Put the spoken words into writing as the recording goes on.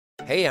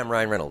Hey, I'm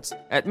Ryan Reynolds.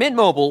 At Mint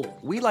Mobile,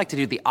 we like to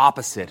do the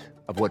opposite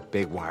of what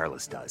Big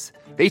Wireless does.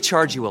 They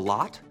charge you a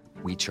lot,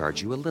 we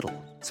charge you a little.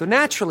 So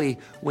naturally,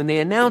 when they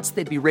announced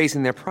they'd be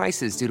raising their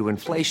prices due to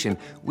inflation,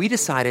 we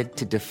decided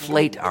to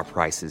deflate our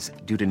prices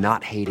due to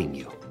not hating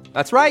you.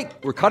 That's right.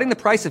 We're cutting the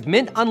price of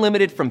Mint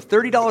Unlimited from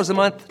 $30 a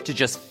month to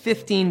just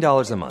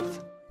 $15 a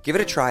month. Give it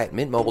a try at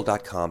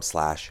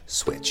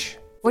mintmobile.com/switch.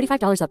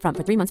 $45 up front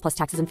for 3 months plus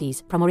taxes and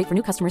fees. Promo rate for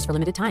new customers for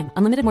limited time.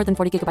 Unlimited more than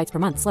 40 gigabytes per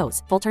month.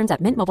 Slows full terms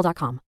at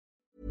mintmobile.com.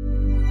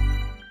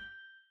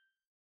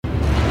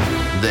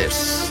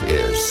 This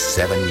is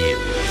 7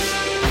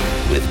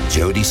 News with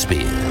Jody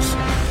Spears.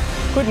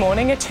 Good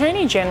morning.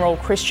 Attorney General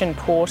Christian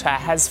Porter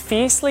has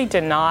fiercely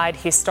denied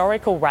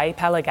historical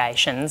rape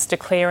allegations,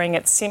 declaring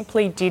it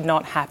simply did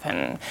not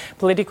happen.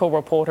 Political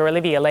reporter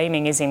Olivia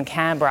Leeming is in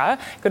Canberra.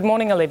 Good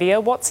morning,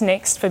 Olivia. What's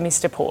next for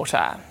Mr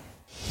Porter?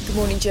 Good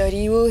morning,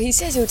 Jody. Well, he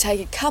says he'll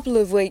take a couple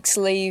of weeks'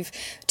 leave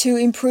to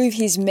improve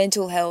his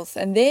mental health,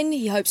 and then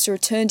he hopes to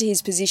return to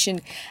his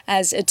position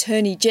as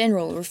Attorney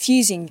General,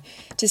 refusing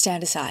to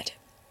stand aside.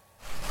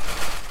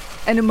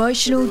 An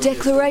emotional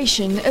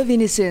declaration of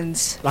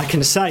innocence. I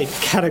can say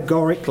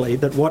categorically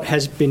that what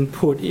has been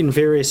put in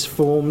various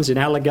forms in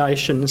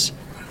allegations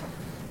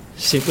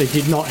simply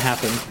did not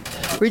happen.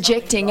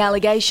 Rejecting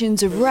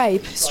allegations of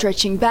rape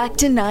stretching back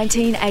to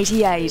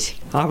 1988.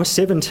 I was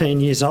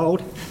 17 years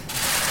old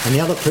and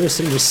the other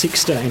person was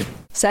 16.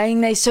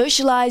 Saying they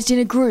socialised in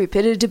a group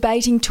at a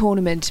debating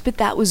tournament, but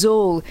that was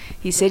all.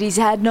 He said he's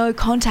had no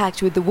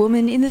contact with the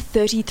woman in the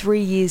 33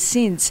 years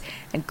since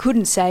and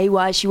couldn't say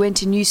why she went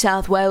to New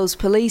South Wales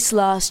Police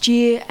last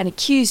year and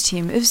accused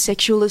him of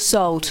sexual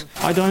assault.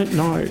 I don't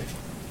know.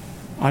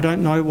 I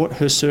don't know what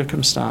her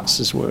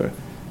circumstances were.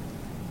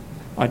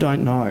 I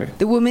don't know.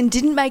 The woman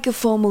didn't make a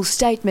formal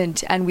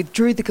statement and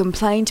withdrew the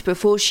complaint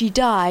before she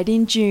died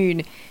in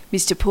June.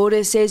 Mr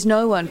Porter says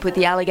no one put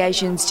the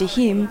allegations to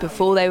him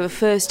before they were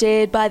first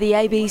aired by the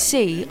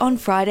ABC on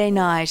Friday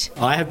night.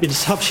 I have been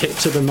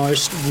subject to the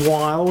most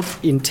wild,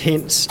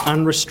 intense,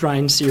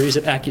 unrestrained series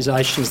of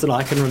accusations that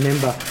I can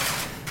remember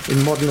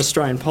in modern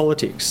Australian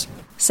politics.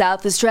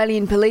 South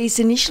Australian Police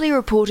initially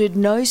reported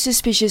no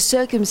suspicious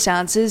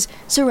circumstances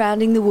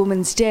surrounding the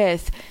woman's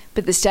death,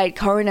 but the state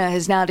coroner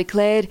has now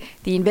declared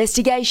the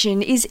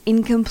investigation is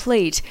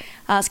incomplete,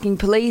 asking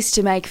police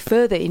to make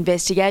further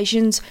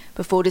investigations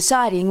before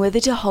deciding whether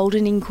to hold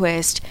an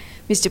inquest.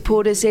 Mr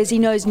Porter says he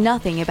knows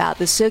nothing about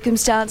the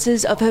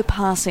circumstances of her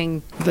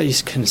passing.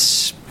 These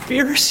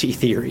conspiracy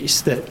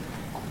theories that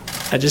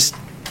are just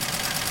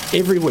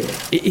everywhere.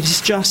 It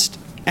is just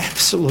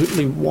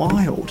absolutely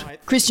wild.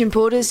 Christian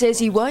Porter says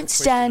he won't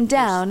stand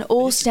down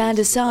or stand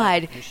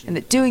aside, and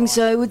that doing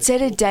so would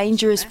set a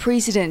dangerous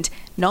precedent,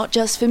 not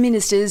just for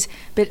ministers,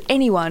 but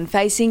anyone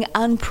facing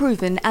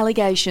unproven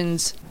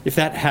allegations. If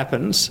that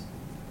happens,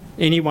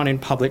 anyone in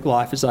public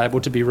life is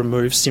able to be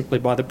removed simply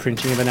by the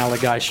printing of an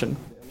allegation.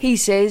 He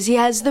says he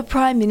has the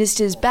Prime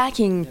Minister's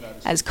backing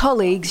as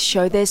colleagues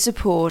show their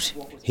support.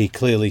 He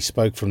clearly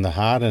spoke from the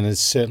heart and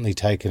has certainly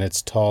taken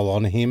its toll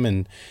on him,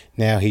 and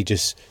now he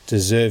just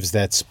deserves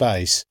that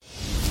space.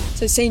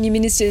 So senior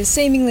ministers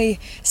seemingly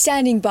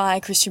standing by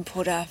Christian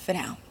Porter for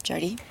now.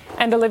 Jody.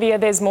 And Olivia,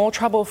 there's more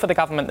trouble for the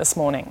government this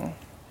morning.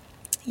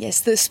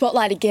 Yes, the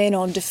spotlight again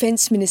on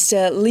Defence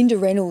Minister Linda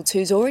Reynolds,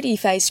 who's already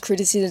faced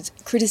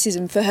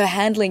criticism for her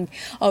handling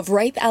of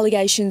rape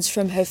allegations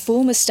from her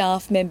former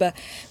staff member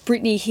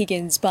Brittany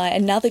Higgins by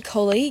another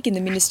colleague in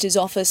the minister's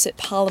office at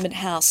Parliament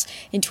House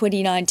in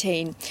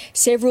 2019.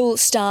 Several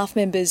staff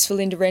members for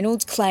Linda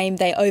Reynolds claim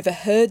they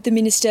overheard the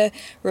minister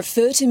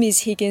refer to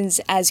Ms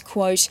Higgins as,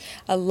 quote,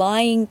 a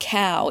lying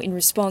cow in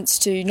response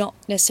to not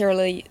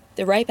necessarily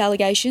the rape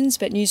allegations,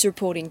 but news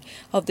reporting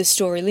of the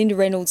story. Linda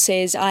Reynolds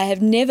says, I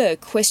have never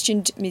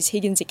questioned Ms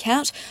Higgins'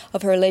 account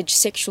of her alleged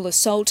sexual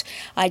assault.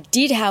 I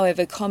did,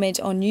 however, comment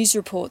on news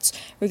reports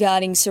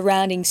regarding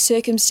surrounding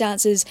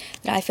circumstances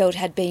that I felt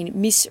had been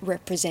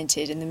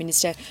misrepresented. And the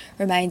minister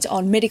remains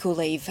on medical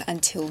leave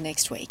until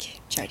next week.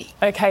 Jody.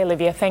 OK,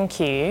 Olivia, thank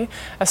you.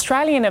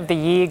 Australian of the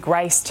Year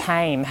Grace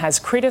Tame has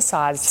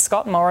criticised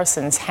Scott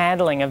Morrison's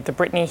handling of the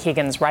Brittany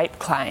Higgins rape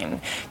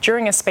claim.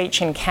 During a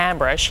speech in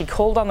Canberra, she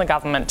called on the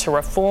government to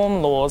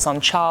reform laws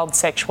on child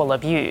sexual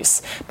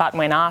abuse. But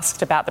when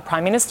asked about the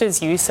Prime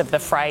Minister's use of the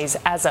phrase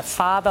as a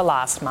father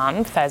last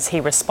month as he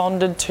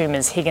responded to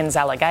Ms Higgins'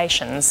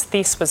 allegations,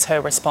 this was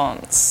her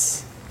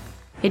response.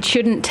 It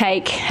shouldn't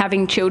take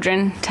having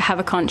children to have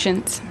a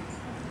conscience.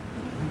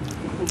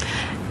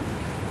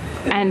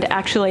 And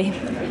actually,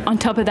 on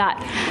top of that,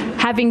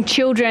 having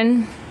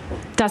children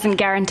doesn't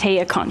guarantee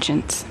a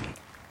conscience.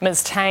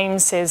 Ms Tame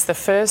says the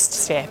first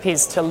step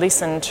is to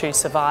listen to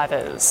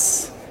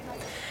survivors.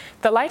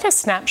 The latest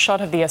snapshot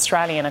of the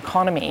Australian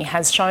economy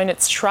has shown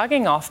it's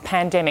shrugging off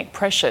pandemic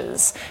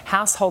pressures.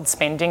 Household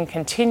spending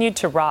continued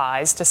to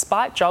rise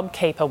despite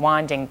JobKeeper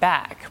winding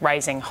back,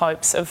 raising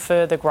hopes of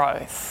further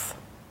growth.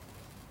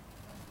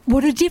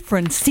 What a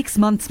difference 6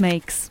 months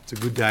makes. It's a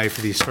good day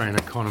for the Australian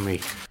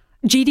economy.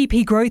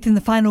 GDP growth in the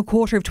final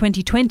quarter of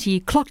 2020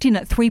 clocked in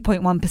at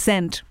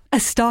 3.1%. A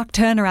stark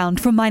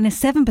turnaround from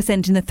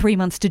 -7% in the 3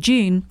 months to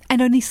June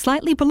and only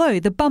slightly below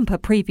the bumper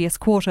previous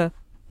quarter.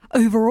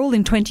 Overall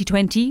in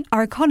 2020,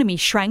 our economy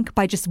shrank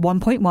by just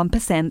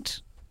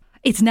 1.1%.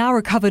 It's now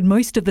recovered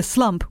most of the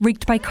slump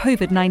wreaked by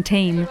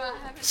COVID-19.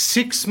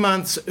 6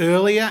 months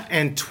earlier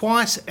and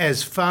twice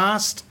as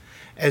fast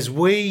as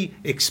we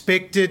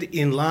expected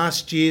in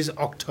last year's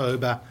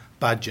October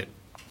budget.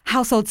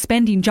 Household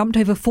spending jumped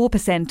over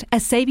 4%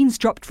 as savings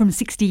dropped from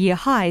 60-year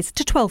highs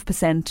to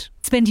 12%.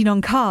 Spending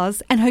on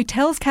cars and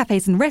hotels,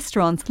 cafes and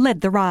restaurants led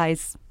the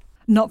rise.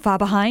 Not far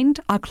behind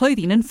are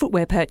clothing and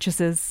footwear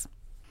purchases.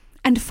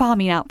 And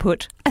farming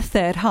output, a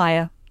third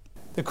higher.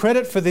 The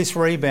credit for this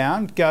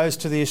rebound goes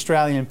to the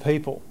Australian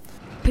people.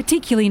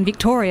 Particularly in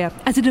Victoria,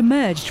 as it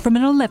emerged from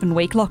an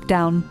 11-week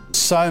lockdown.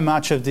 So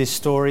much of this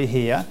story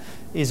here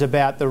is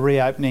about the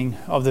reopening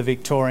of the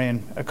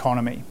Victorian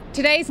economy.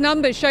 Today's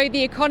numbers show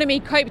the economy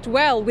coped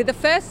well with the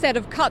first set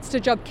of cuts to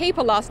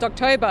JobKeeper last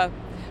October,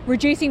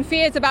 reducing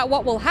fears about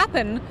what will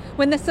happen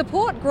when the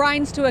support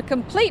grinds to a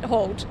complete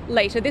halt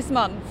later this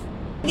month.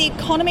 The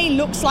economy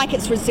looks like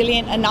it's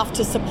resilient enough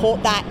to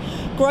support that.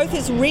 Growth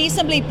is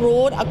reasonably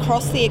broad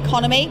across the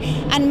economy,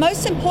 and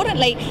most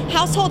importantly,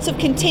 households have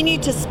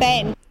continued to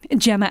spend.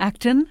 Gemma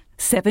Acton,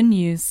 7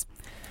 News.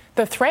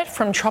 The threat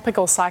from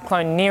tropical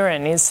cyclone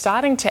Niran is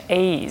starting to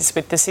ease,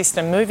 with the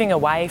system moving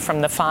away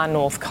from the far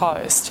north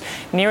coast.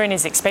 Niran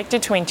is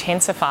expected to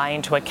intensify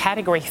into a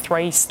Category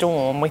 3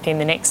 storm within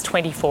the next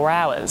 24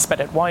 hours, but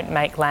it won't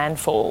make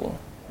landfall.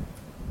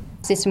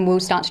 The system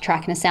will start to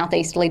track in a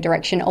southeasterly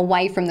direction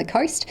away from the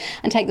coast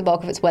and take the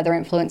bulk of its weather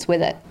influence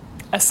with it.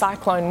 A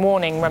cyclone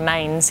warning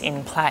remains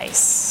in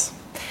place.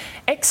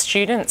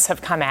 Ex-students have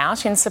come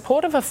out in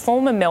support of a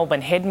former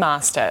Melbourne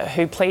headmaster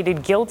who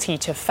pleaded guilty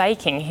to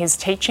faking his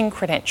teaching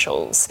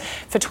credentials.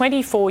 For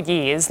 24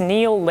 years,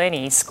 Neil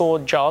Lenny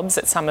scored jobs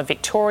at some of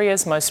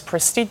Victoria's most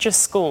prestigious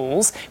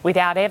schools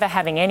without ever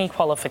having any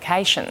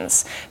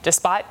qualifications.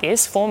 Despite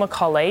this, former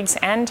colleagues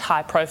and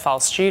high-profile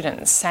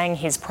students sang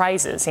his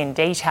praises in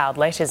detailed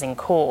letters in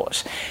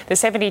court. The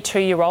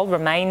 72-year-old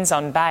remains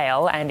on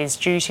bail and is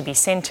due to be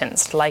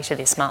sentenced later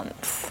this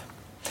month.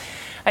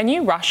 A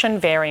new Russian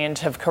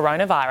variant of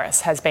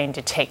coronavirus has been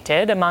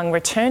detected among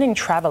returning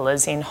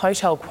travellers in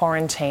hotel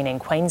quarantine in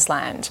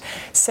Queensland.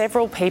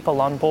 Several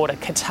people on board a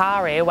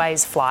Qatar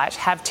Airways flight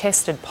have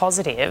tested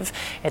positive.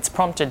 It's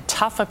prompted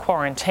tougher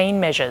quarantine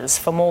measures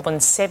for more than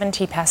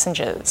 70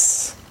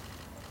 passengers.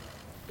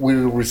 We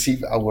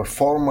received our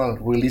formal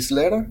release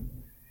letter,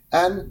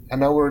 and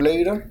an hour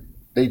later,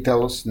 they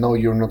tell us, no,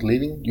 you're not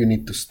leaving, you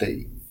need to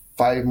stay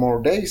 5 more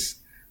days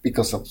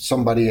because of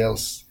somebody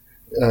else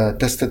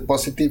tested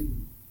positive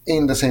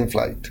in the same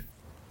flight.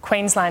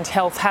 Queensland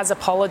Health has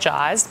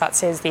apologised but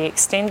says the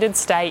extended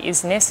stay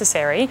is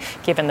necessary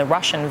given the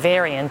Russian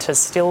variant is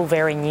still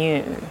very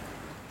new.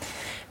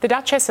 The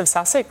Duchess of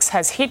Sussex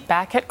has hit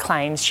back at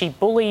claims she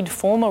bullied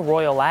former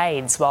royal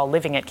aides while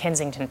living at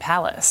Kensington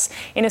Palace.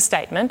 In a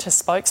statement, a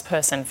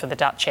spokesperson for the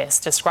Duchess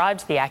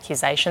described the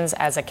accusations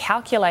as a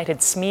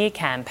calculated smear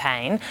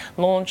campaign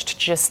launched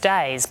just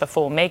days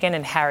before Meghan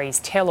and Harry's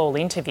tell-all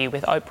interview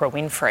with Oprah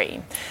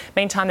Winfrey.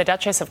 Meantime, the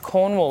Duchess of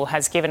Cornwall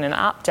has given an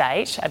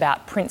update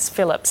about Prince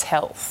Philip's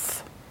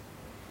health.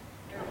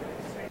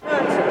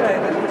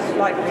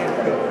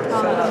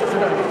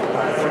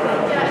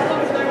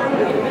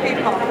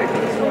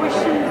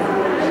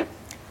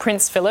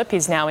 Prince Philip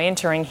is now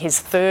entering his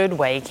 3rd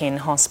week in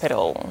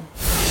hospital.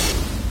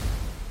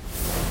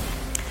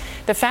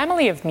 The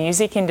family of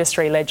music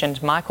industry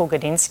legend Michael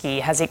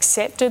Gudinski has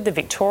accepted the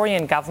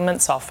Victorian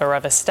government's offer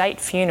of a state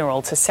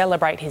funeral to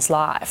celebrate his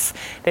life.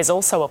 There's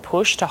also a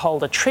push to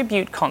hold a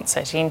tribute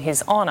concert in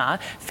his honour,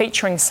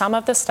 featuring some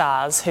of the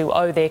stars who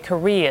owe their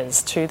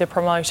careers to the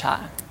promoter.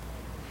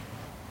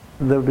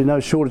 There would be no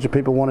shortage of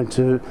people wanting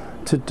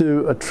to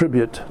do a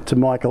tribute to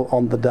Michael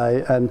on the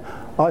day, and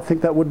I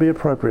think that would be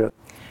appropriate.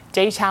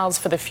 Details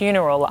for the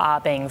funeral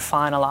are being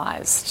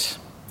finalised.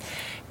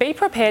 Be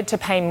prepared to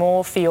pay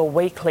more for your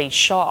weekly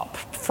shop.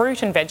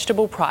 Fruit and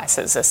vegetable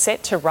prices are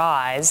set to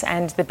rise,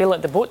 and the bill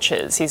at the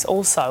butchers is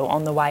also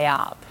on the way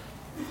up.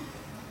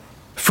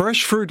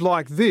 Fresh fruit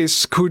like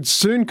this could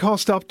soon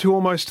cost up to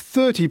almost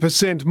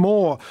 30%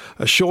 more.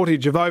 A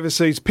shortage of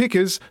overseas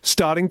pickers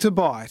starting to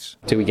bite.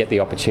 Do we get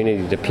the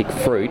opportunity to pick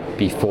fruit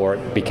before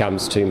it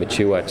becomes too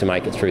mature to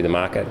make it through the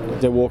market?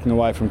 They're walking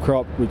away from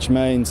crop, which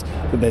means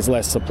that there's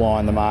less supply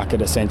in the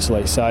market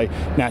essentially. So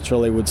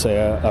naturally we'd see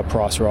a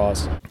price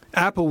rise.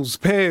 Apples,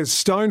 pears,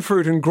 stone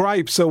fruit and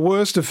grapes are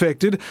worst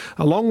affected,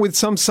 along with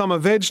some summer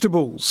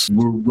vegetables.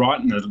 We're right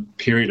in the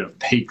period of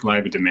peak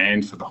labour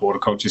demand for the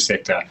horticulture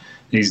sector.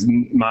 These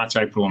March,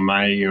 April and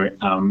May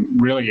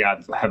really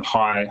have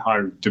high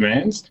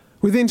demands.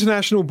 With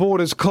international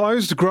borders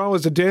closed,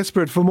 growers are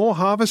desperate for more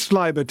harvest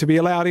labour to be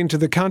allowed into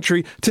the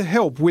country to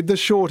help with the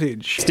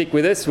shortage. Stick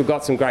with us, we've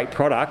got some great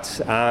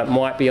product.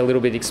 Might be a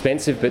little bit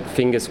expensive, but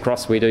fingers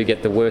crossed we do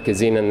get the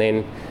workers in, and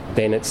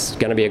then it's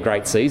going to be a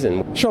great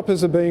season.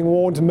 Shoppers are being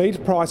warned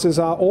meat prices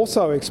are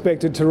also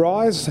expected to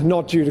rise,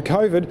 not due to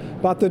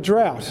COVID, but the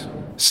drought.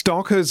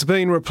 Stock has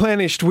been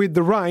replenished with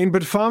the rain,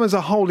 but farmers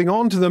are holding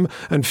on to them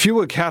and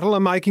fewer cattle are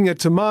making it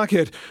to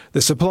market.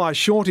 The supply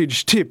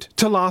shortage tipped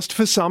to last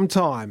for some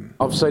time.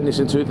 I've seen this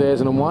in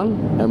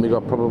 2001 and we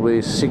got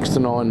probably 6 to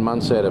 9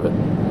 months out of it.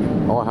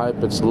 I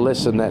hope it's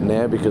less than that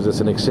now because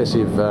it's an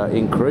excessive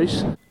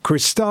increase.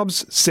 Chris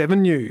Stubbs,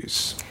 7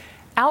 News.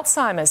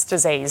 Alzheimer's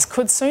disease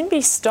could soon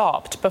be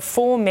stopped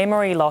before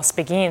memory loss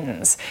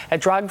begins. A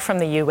drug from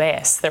the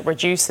US that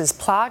reduces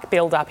plaque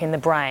buildup in the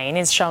brain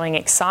is showing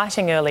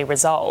exciting early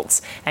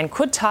results and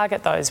could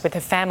target those with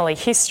a family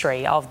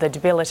history of the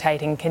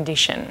debilitating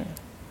condition.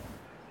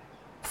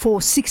 For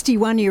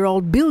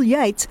 61-year-old Bill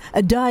Yates,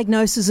 a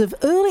diagnosis of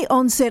early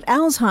onset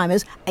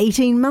Alzheimer's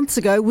 18 months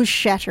ago was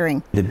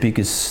shattering. The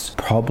biggest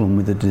problem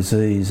with the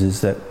disease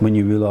is that when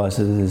you realise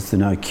that there's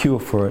no cure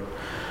for it,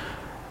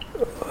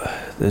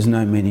 there's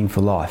no meaning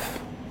for life.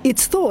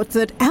 It's thought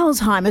that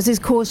Alzheimer's is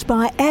caused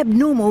by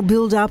abnormal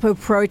build-up of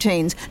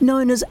proteins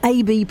known as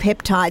AB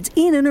peptides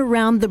in and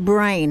around the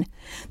brain.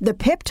 The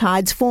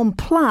peptides form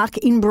plaque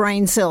in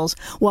brain cells,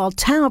 while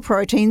tau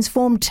proteins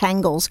form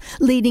tangles,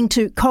 leading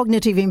to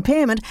cognitive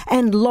impairment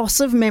and loss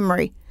of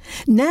memory.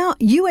 Now,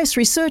 US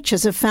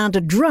researchers have found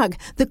a drug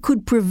that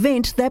could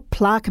prevent that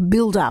plaque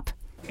build-up.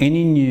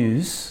 Any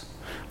news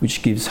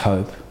which gives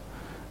hope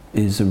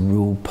is a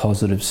real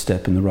positive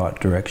step in the right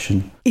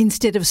direction.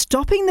 Instead of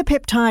stopping the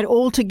peptide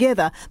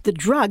altogether, the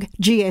drug,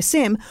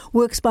 GSM,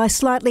 works by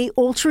slightly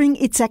altering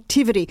its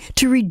activity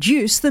to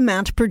reduce the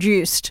amount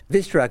produced.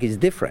 This drug is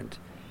different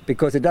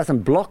because it doesn't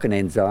block an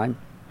enzyme,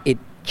 it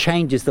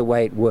changes the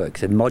way it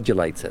works and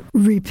modulates it.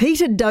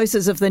 Repeated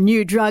doses of the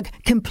new drug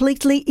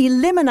completely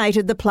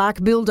eliminated the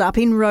plaque build-up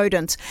in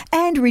rodents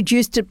and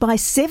reduced it by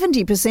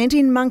 70%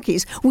 in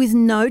monkeys with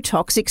no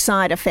toxic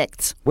side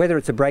effects. Whether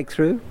it's a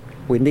breakthrough,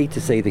 we need to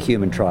see the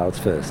human trials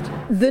first.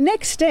 The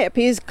next step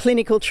is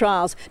clinical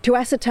trials to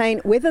ascertain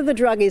whether the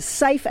drug is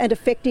safe and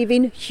effective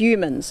in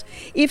humans.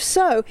 If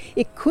so,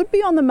 it could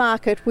be on the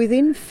market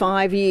within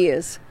 5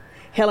 years.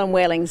 Helen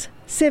Wellings,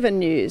 7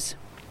 News.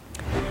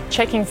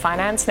 Checking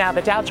finance now,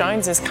 the Dow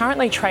Jones is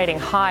currently trading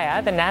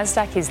higher. The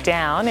Nasdaq is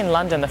down. In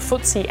London, the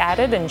FTSE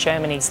added and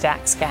Germany's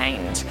DAX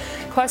gained.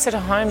 Closer to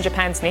home,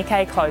 Japan's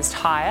Nikkei closed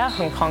higher.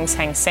 Hong Kong's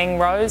Hang Seng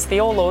rose. The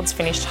All Ords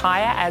finished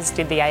higher, as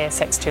did the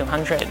ASX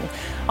 200.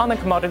 On the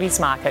commodities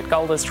market,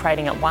 gold is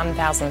trading at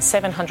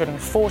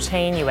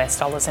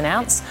 $1,714 an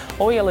ounce.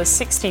 Oil is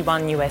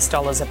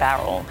 $61 a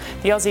barrel.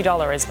 The Aussie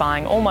dollar is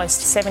buying almost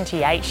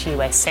 78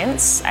 US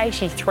cents,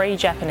 83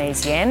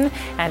 Japanese yen,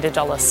 and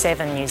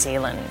 $1.07 New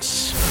Zealand.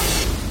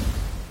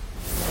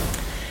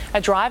 A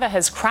driver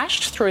has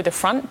crashed through the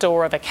front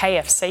door of a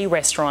KFC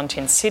restaurant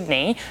in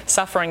Sydney,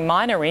 suffering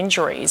minor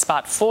injuries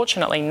but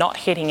fortunately not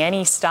hitting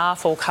any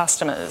staff or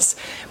customers.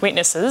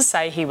 Witnesses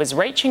say he was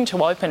reaching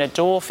to open a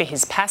door for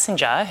his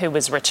passenger who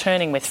was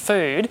returning with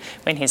food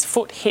when his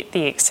foot hit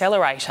the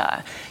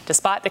accelerator.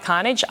 Despite the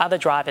carnage, other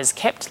drivers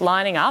kept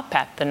lining up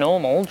at the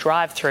normal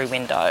drive-through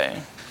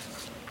window.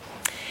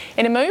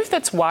 In a move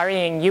that's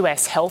worrying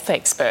US health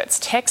experts,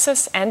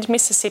 Texas and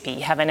Mississippi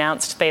have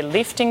announced they're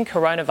lifting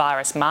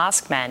coronavirus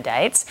mask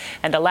mandates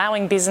and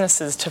allowing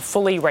businesses to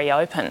fully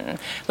reopen.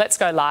 Let's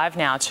go live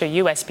now to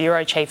US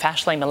Bureau Chief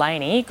Ashley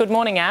Mullaney. Good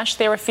morning, Ash.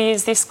 There are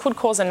fears this could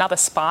cause another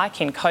spike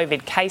in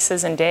COVID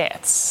cases and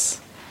deaths.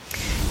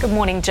 Good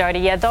morning, Jody.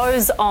 Yeah,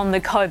 those on the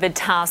COVID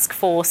task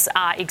force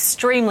are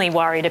extremely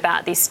worried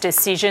about this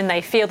decision. They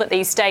feel that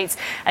these states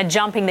are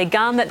jumping the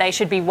gun, that they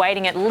should be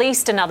waiting at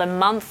least another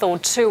month or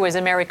two as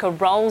America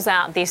rolls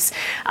out this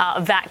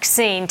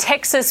vaccine.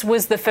 Texas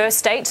was the first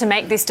state to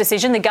make this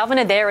decision. The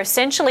governor there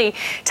essentially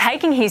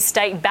taking his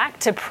state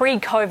back to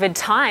pre-COVID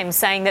times,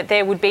 saying that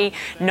there would be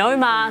no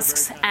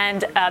masks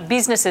and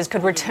businesses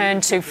could return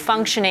to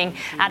functioning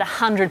at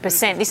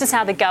 100%. This is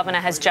how the governor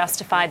has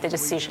justified the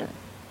decision.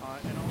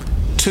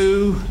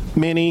 Too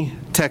many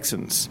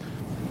Texans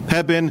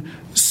have been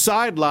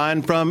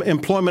sidelined from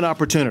employment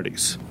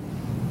opportunities.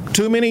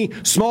 Too many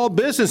small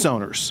business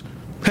owners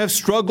have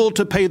struggled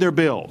to pay their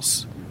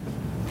bills.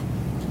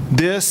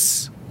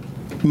 This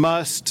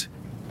must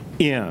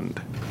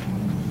end.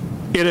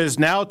 It is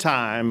now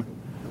time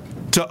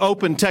to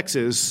open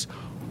Texas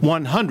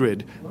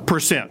 100%.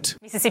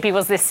 Mississippi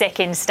was the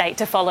second state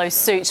to follow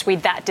suit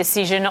with that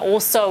decision,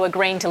 also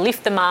agreeing to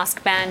lift the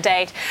mask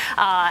mandate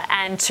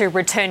and to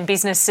return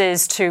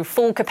businesses to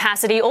full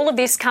capacity. All of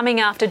this coming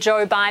after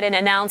Joe Biden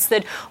announced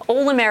that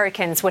all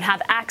Americans would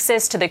have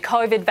access to the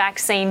COVID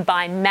vaccine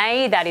by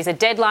May. That is a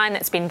deadline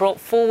that's been brought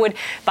forward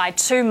by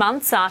 2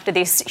 months after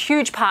this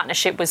huge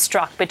partnership was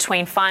struck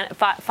between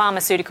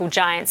pharmaceutical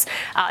giants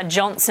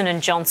Johnson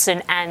 &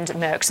 Johnson and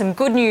Merck. Some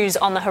good news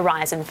on the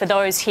horizon for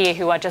those here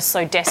who are just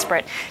so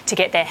desperate to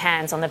get their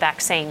hands on the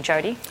vaccine.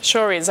 Jody?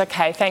 Sure is.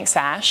 Okay, thanks,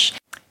 Ash.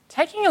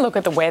 Taking a look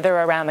at the weather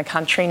around the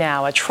country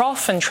now, a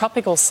trough and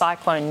tropical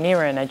cyclone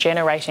Niran are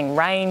generating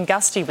rain,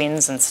 gusty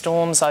winds and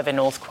storms over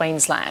North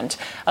Queensland.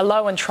 A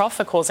low and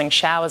trough are causing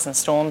showers and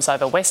storms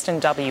over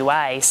western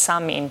WA,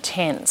 some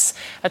intense.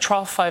 A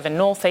trough over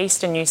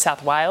northeastern New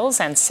South Wales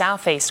and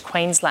southeast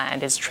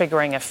Queensland is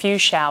triggering a few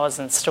showers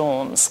and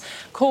storms.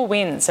 Cool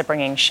winds are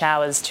bringing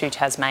showers to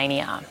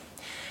Tasmania.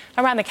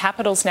 Around the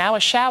capitals now,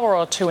 a shower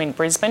or two in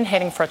Brisbane,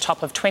 heading for a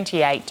top of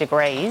 28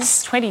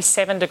 degrees,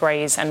 27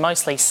 degrees and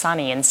mostly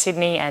sunny in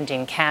Sydney and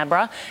in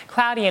Canberra.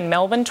 Cloudy in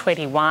Melbourne,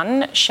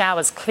 21.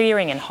 Showers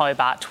clearing in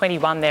Hobart,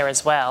 21 there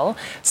as well.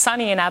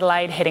 Sunny in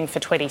Adelaide, heading for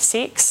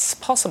 26.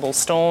 Possible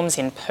storms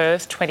in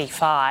Perth,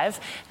 25.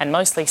 And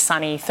mostly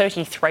sunny,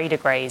 33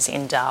 degrees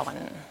in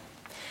Darwin.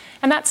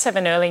 And that's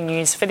 7 Early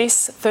News for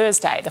this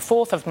Thursday, the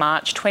 4th of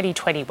March,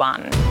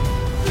 2021.